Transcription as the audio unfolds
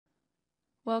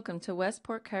Welcome to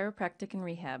Westport Chiropractic and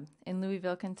Rehab in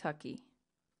Louisville, Kentucky.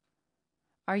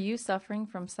 Are you suffering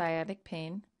from sciatic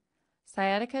pain?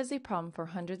 Sciatica is a problem for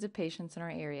hundreds of patients in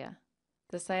our area.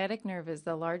 The sciatic nerve is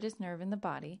the largest nerve in the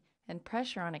body, and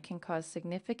pressure on it can cause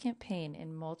significant pain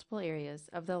in multiple areas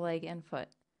of the leg and foot.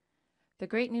 The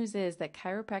great news is that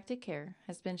chiropractic care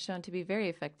has been shown to be very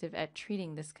effective at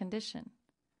treating this condition.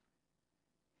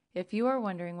 If you are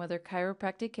wondering whether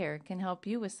chiropractic care can help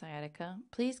you with sciatica,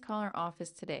 please call our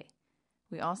office today.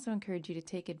 We also encourage you to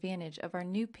take advantage of our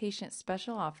new patient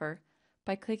special offer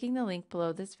by clicking the link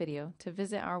below this video to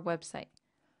visit our website.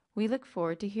 We look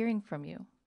forward to hearing from you.